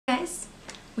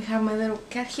We have my little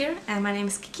cat here, and my name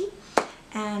is Kiki,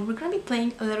 and we're gonna be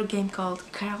playing a little game called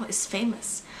Kyle is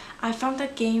Famous. I found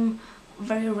that game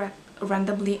very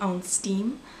randomly on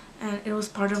Steam, and it was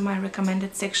part of my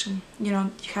recommended section. You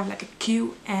know, you have like a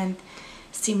queue and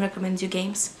Steam recommends you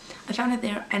games. I found it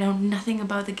there. I know nothing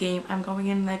about the game. I'm going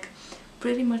in like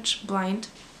pretty much blind,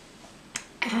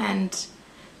 and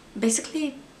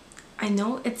basically I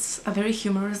know it's a very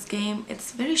humorous game.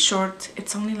 It's very short.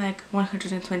 It's only like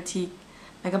 120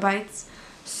 megabytes,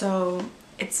 so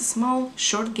it's a small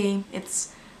short game.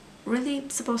 It's really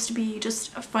supposed to be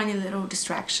just a funny little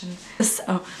distraction.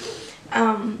 So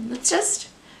let's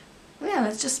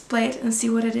just play it and see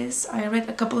what it is. I read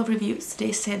a couple of reviews.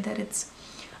 They said that it's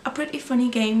a pretty funny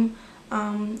game.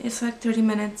 It's like 30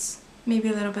 minutes, maybe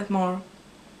a little bit more,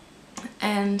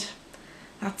 and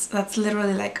that's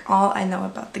literally like all I know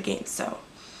about the game. So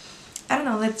I don't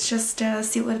know, let's just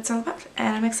see what it's all about,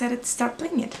 and I'm excited to start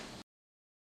playing it.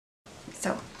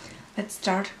 So let's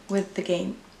start with the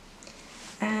game,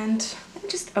 and let me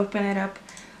just open it up.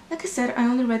 Like I said, I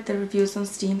only read the reviews on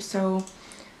Steam, so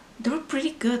they were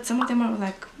pretty good. Some of them are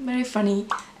like very funny,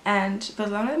 but a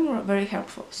lot of them were very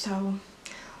helpful. So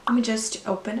let me just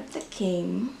open up the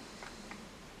game,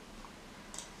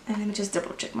 and let me just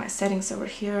double check my settings over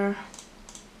here.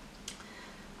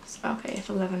 Okay,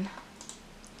 F11.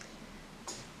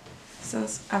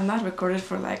 Since I've not recorded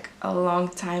for like a long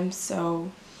time,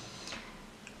 so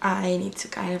I need to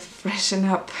kind of freshen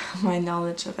up my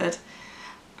knowledge of it.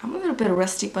 I'm a little bit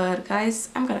rusty, but guys,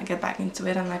 I'm gonna get back into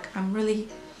it. I'm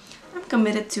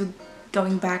committed to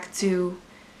going back to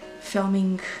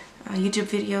filming YouTube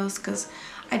videos because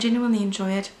I genuinely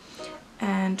enjoy it,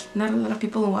 and not a lot of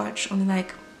people watch, only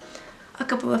like a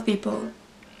couple of people,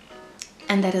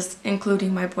 and that is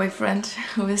including my boyfriend,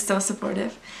 who is so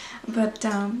supportive. But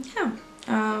yeah,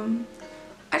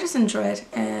 I just enjoy it,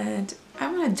 and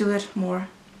I want to do it more.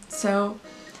 So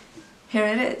here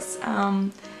it is.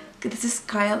 This is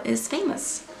Kyle is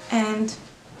Famous, and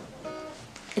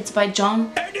it's by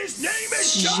John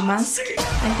Szymanski,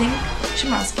 I think.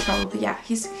 Szymanski, probably. Yeah,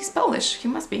 he's Polish. He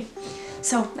must be.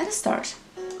 So let us start.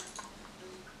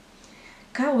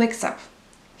 Kyle wakes up.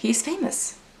 He's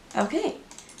famous. Okay.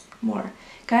 More.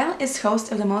 Kyle is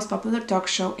host of the most popular talk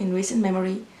show in recent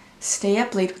memory, Stay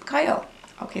Up Late with Kyle.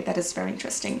 Okay, that is very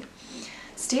interesting.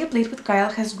 Stay Up Late with Kyle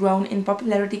has grown in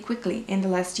popularity quickly in the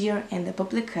last year, and the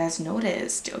public has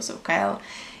noticed. Also, Kyle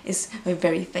is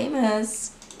very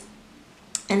famous.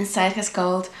 And the site has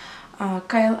called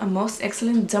Kyle a most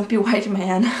excellent dumpy white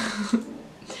man.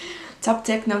 Top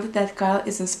Tech noted that Kyle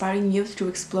is inspiring youth to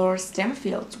explore STEM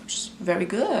fields, which is very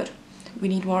good. We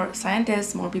need more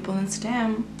scientists, more people in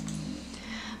STEM.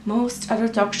 Most other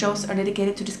talk shows are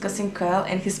dedicated to discussing Kyle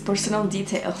and his personal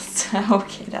details.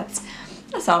 Okay, that's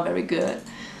all very good.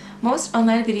 Most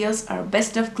online videos are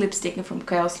best of clips taken from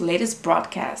Kyle's latest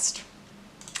broadcast.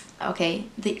 Okay,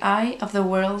 the eye of the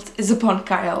world is upon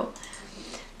Kyle.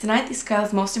 Tonight is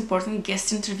Kyle's most important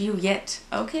guest interview yet.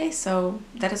 Okay, so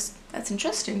that's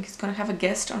interesting. He's gonna have a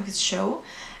guest on his show,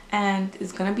 and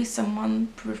it's gonna be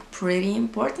someone pretty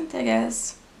important, I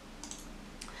guess.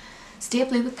 Stay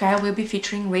Up Late with Kyle will be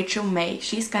featuring Rachel May.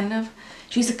 She's a kind of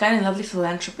lovely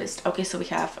philanthropist. Okay, so we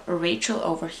have Rachel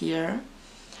over here,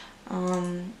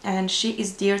 and she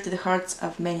is dear to the hearts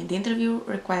of many. The interview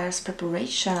requires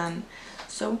preparation,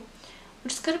 so we're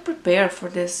just gonna prepare for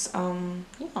this.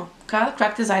 You know, Kyle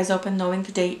cracked his eyes open knowing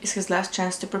today is his last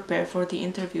chance to prepare for the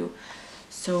interview.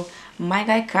 So my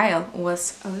guy Kyle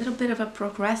was a little bit of a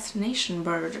procrastination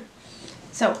bird.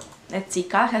 So let's see,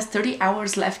 Kyle has 30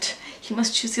 hours left. He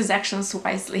must choose his actions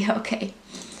wisely. Okay,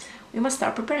 we must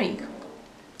start preparing.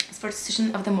 His first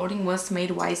decision of the morning was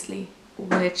made wisely,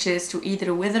 which is to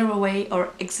either wither away or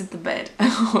exit the bed.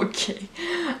 Okay,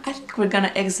 I think we're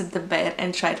gonna exit the bed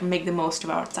and try to make the most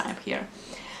of our time here.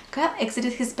 Kyle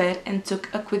exited his bed and took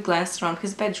a quick glance around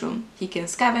his bedroom. He can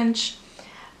scavenge,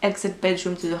 exit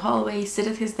bedroom to the hallway, sit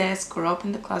at his desk, or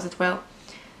open the closet. Well,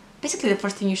 basically the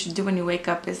first thing you should do when you wake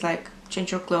up is like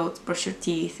change your clothes, brush your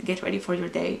teeth, get ready for your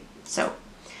day. So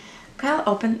Kyle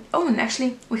opened. Oh, and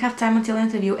actually we have time until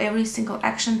interview. Every single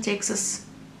action takes us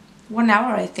 1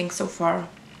 hour, I think, so far.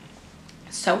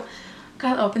 So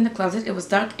Kyle opened the closet. It was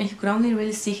dark and he could only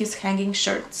really see his hanging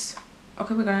shirts.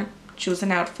 Okay, we're gonna choose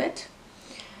an outfit.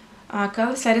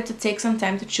 Kyle decided to take some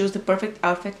time to choose the perfect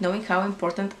outfit, knowing how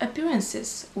important appearance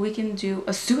is. We can do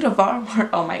a suit of armor.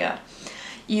 Oh my god,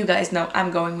 you guys know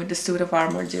I'm going with the suit of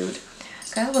armor, dude.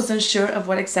 Kyle was unsure of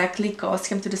what exactly caused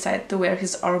him to decide to wear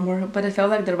his armor, but it felt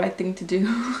like the right thing to do.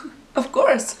 Of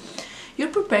course, you're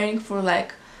preparing for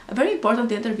like a very important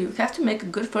interview. You have to make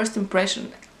a good first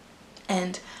impression,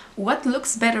 and What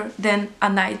looks better than a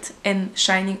knight in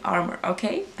shining armor,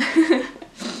 okay?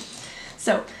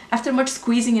 So, after much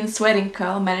squeezing and sweating,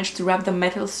 Kyle managed to wrap the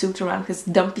metal suit around his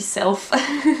dumpy self.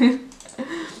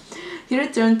 He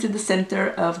returned to the center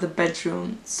of the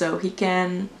bedroom so he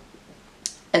can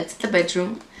exit the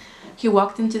bedroom. He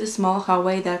walked into the small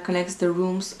hallway that connects the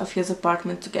rooms of his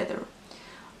apartment together.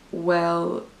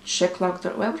 Well, check locked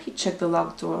door. Why would he check the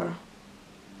locked door?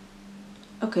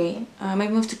 Okay,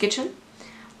 maybe move to kitchen.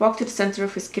 Walk to the center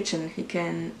of his kitchen. He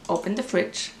can open the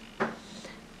fridge.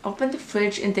 Open the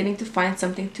fridge intending to find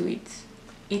something to eat.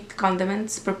 Eat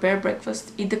condiments, prepare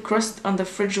breakfast, eat the crust on the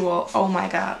fridge wall. Oh my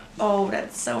god. Oh,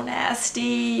 that's so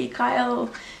nasty. Kyle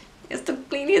has to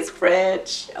clean his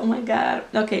fridge. Oh my god.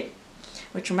 Okay,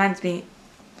 which reminds me,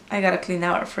 I gotta clean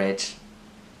our fridge.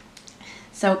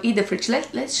 So eat the fridge.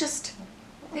 Let's just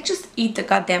eat the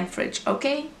goddamn fridge,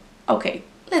 okay? Okay,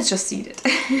 let's just eat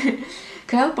it.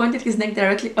 Kyle pointed his neck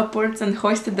directly upwards and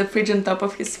hoisted the fridge on top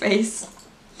of his face.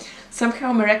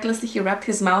 Somehow, miraculously, he wrapped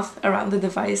his mouth around the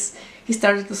device. He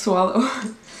started to swallow.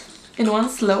 In one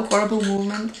slow, horrible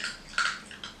movement.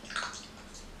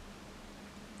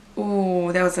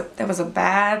 Ooh, that was a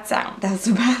bad sound. That was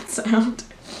a bad sound.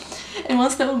 In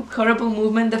one slow, horrible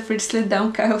movement, the fridge slid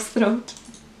down Kyle's throat.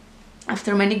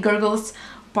 After many gurgles,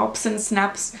 pops, and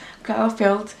snaps, Kyle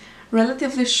felt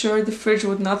relatively sure the fridge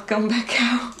would not come back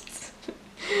out.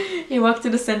 He walked to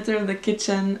the center of the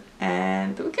kitchen,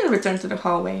 and we can return to the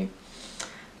hallway.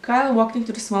 Kyle walked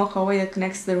into the small hallway that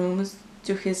connects the rooms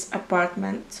to his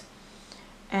apartment,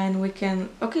 and we can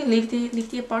leave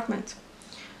the apartment.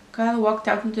 Kyle walked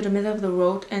out into the middle of the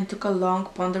road and took a long,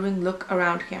 pondering look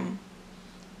around him.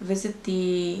 Visit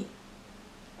the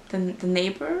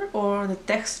neighbor or the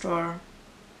tech store?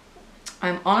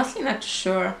 I'm honestly not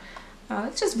sure.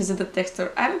 Let's just visit the tech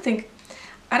store. I don't think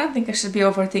I should be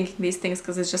overthinking these things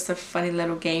because it's just a funny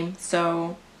little game.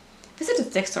 So visit the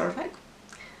tech store. Like,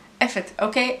 F it,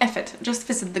 okay? F it. Just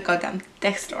visit the goddamn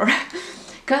tech store.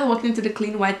 Kyle walked into the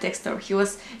clean white tech store. He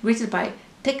was greeted by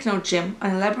Techno Jim,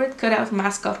 an elaborate cutout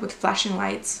mascot with flashing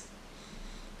lights.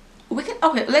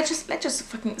 Let's just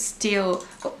fucking steal.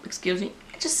 Oh, excuse me.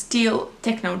 Let's just steal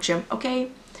Techno Jim, okay?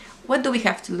 What do we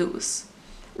have to lose?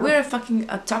 We're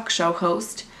a talk show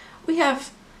host. We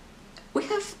have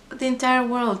the entire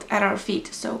world at our feet.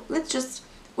 So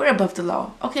we're above the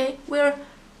law, okay? We're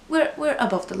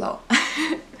above the law.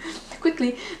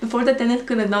 Quickly, before the tenant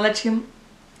could acknowledge him,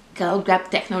 Kyle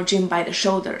grabbed Techno Jim by the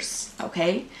shoulders,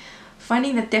 okay?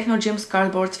 Finding that Techno Jim's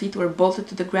cardboard feet were bolted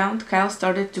to the ground, Kyle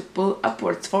started to pull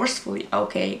upwards forcefully,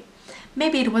 okay?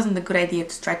 Maybe it wasn't a good idea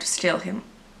to try to steal him.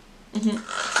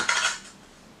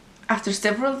 After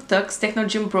several tugs, Techno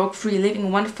Jim broke free,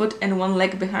 leaving one foot and one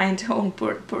leg behind. Oh,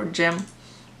 poor Jim.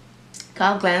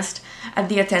 Kyle glanced at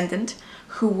the attendant,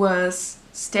 who was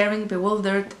staring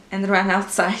bewildered, and ran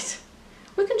outside.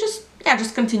 We can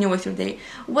just continue with your day.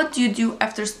 What do you do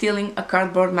after stealing a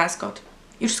cardboard mascot?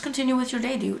 You just continue with your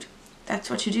day, dude. That's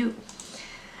what you do.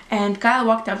 And Kyle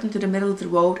walked out into the middle of the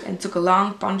road and took a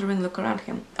long, pondering look around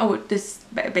him. Oh, this is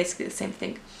basically the same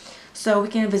thing. So we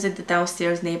can visit the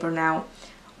downstairs neighbor now,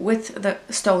 with the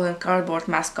stolen cardboard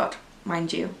mascot,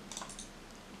 mind you.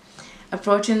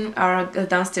 Approaching our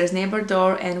downstairs neighbor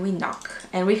door, and we knock.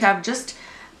 And we have just,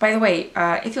 by the way,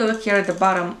 if you look here at the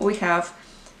bottom, we have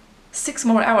 6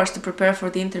 more hours to prepare for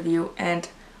the interview, and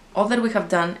all that we have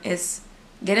done is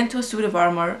get into a suit of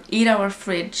armor, eat our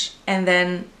fridge, and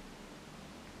then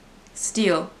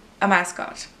steal a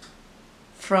mascot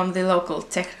from the local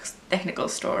technical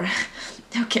store.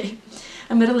 Okay.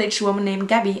 A middle-aged woman named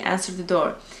Gabby answered the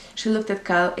door. She looked at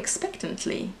Kyle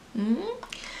expectantly.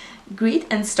 Greet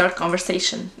and start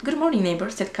conversation. Good morning, neighbor,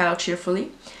 said Kyle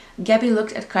cheerfully. Gabby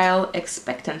looked at Kyle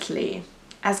expectantly.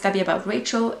 Asked Gabby about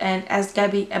Rachel and asked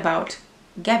Gabby about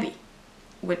Gabby,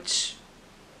 which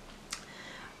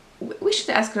we should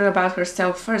ask her about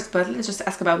herself first, but let's just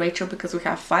ask about Rachel because we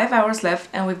have 5 hours left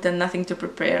and we've done nothing to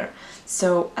prepare.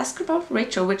 So ask her about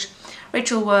Rachel, which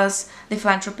Rachel was the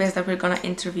philanthropist that we're gonna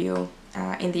interview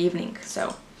in the evening.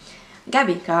 So,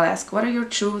 Gabby, Kyle asked, what are your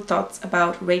true thoughts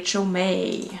about Rachel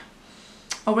May?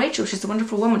 Oh, Rachel, she's a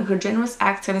wonderful woman. Her generous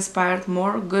acts have inspired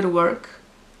more good work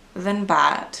than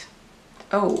bad.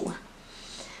 Oh.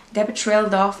 Gabby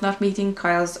trailed off, not meeting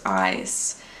Kyle's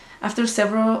eyes. After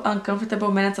several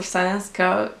uncomfortable minutes of silence,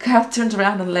 Kyle turned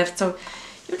around and left. So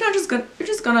you're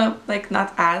just gonna like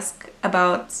not ask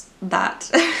about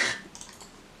that.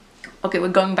 Okay, we're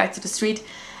going back to the street,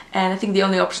 and I think the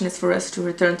only option is for us to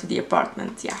return to the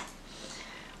apartment. Yeah.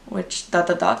 Which ...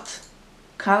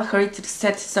 Kyle hurried to the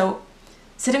set. So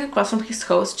sitting across from his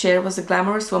host's chair was a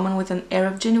glamorous woman with an air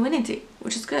of genuinity,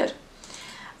 which is good.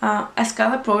 As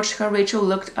Kyle approached her, Rachel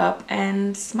looked up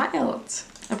and smiled.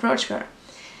 Approached her.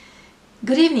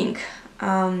 "Good evening,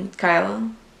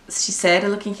 Kyle," she said,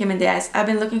 looking him in the eyes. "I've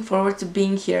been looking forward to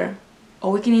being here.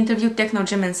 Or we can interview Techno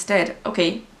Jim instead."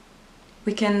 Okay,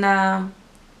 we can,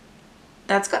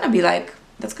 that's gonna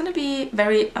be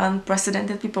very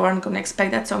unprecedented. People aren't gonna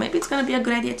expect that, so maybe it's gonna be a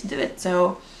good idea to do it.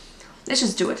 So let's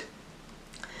just do it.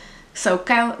 So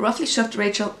Kyle roughly shoved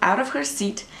Rachel out of her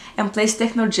seat and placed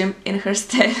Techno Jim in her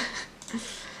stead.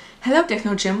 "Hello,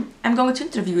 Techno Jim. I'm going to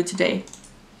interview you today."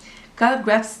 Kyle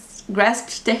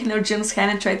grasped Techno Jim's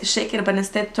hand and tried to shake it, but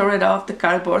instead tore it off the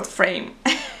cardboard frame.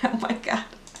 Oh my god.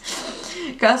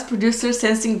 Kyle's producer,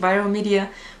 sensing viral media,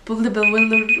 pulled the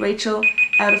bewildered Rachel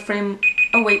out of frame.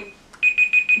 Oh wait,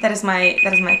 that is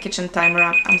my kitchen timer.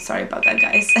 I'm sorry about that,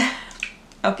 guys.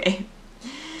 Okay.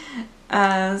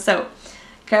 So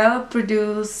Kyle's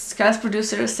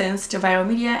producer sensed viral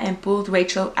media and pulled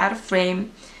Rachel out of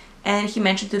frame, and he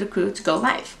mentioned to the crew to go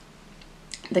live.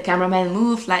 The cameraman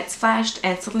moved, lights flashed,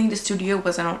 and suddenly the studio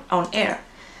was on air.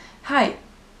 "Hi,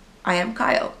 I am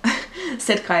Kyle,"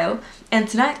 said Kyle, "and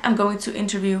tonight I'm going to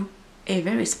interview a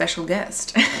very special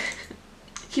guest."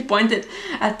 He pointed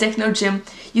at Techno Jim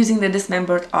using the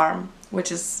dismembered arm,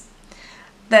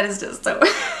 that is just so...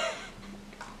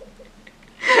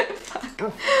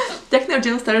 Fuck. Techno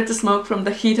Jim started to smoke from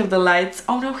the heat of the lights.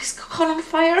 Oh no, he's caught on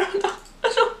fire! No,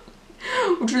 no.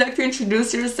 "Would you like to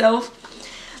introduce yourself?"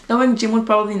 Knowing Jim would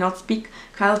probably not speak,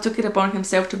 Kyle took it upon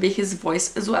himself to be his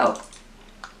voice as well.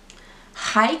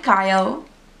 "Hi, Kyle,"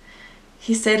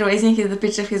 he said, raising the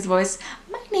pitch of his voice.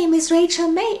 "My name is Rachel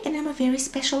May, and I'm a very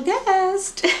special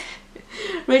guest."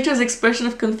 Rachel's expression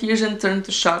of confusion turned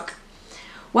to shock.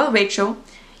 "Well, Rachel,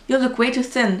 you look way too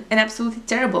thin and absolutely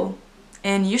terrible,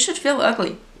 and you should feel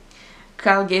ugly."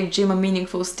 Kyle gave Jim a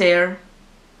meaningful stare.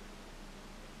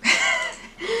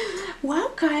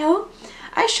 "Wow, Kyle,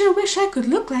 I sure wish I could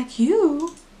look like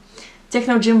you."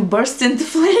 Techno Jim burst into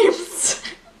flames.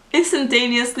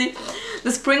 Instantaneously,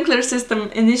 the sprinkler system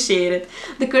initiated.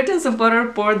 The curtains of water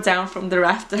poured down from the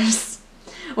rafters.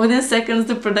 Within seconds,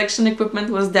 the production equipment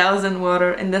was doused in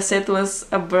water, and the set was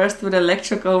abuzz with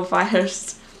electrical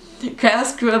fires.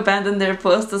 Kyle's crew abandoned their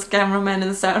posts as cameramen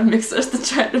and sound mixers to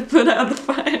try to put out the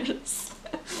fires.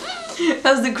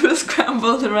 As the crew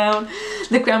scrambled around,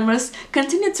 the cameras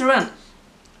continued to run.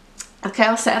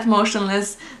 Kyle sat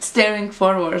motionless, staring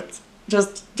forward,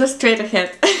 just straight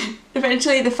ahead.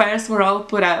 Eventually, the fires were all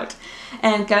put out,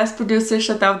 and Kyle's producer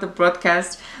shut off the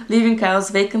broadcast, leaving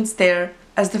Kyle's vacant stare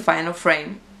as the final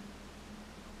frame.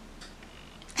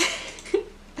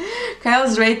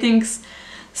 Kyle's ratings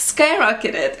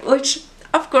skyrocketed, which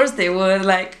of course they would.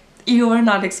 Like, you were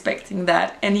not expecting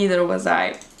that, and neither was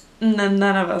I.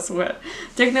 None of us were.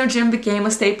 Techno Jim became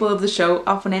a staple of the show,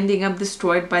 often ending up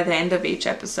destroyed by the end of each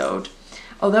episode.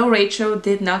 Although Rachel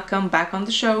did not come back on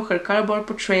the show, her cardboard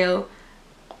portrayal,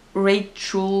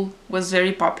 Rachel, was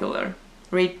very popular.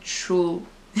 Rachel.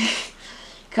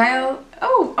 Kyle...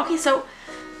 Oh, okay, so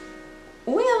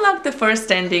we unlocked the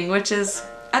first ending, which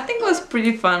I think was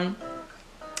pretty fun.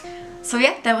 So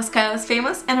yeah, that was Kyle's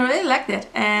Famous, and I really liked it.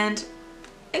 And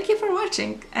thank you for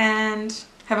watching, and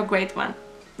have a great one.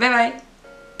 Bye bye!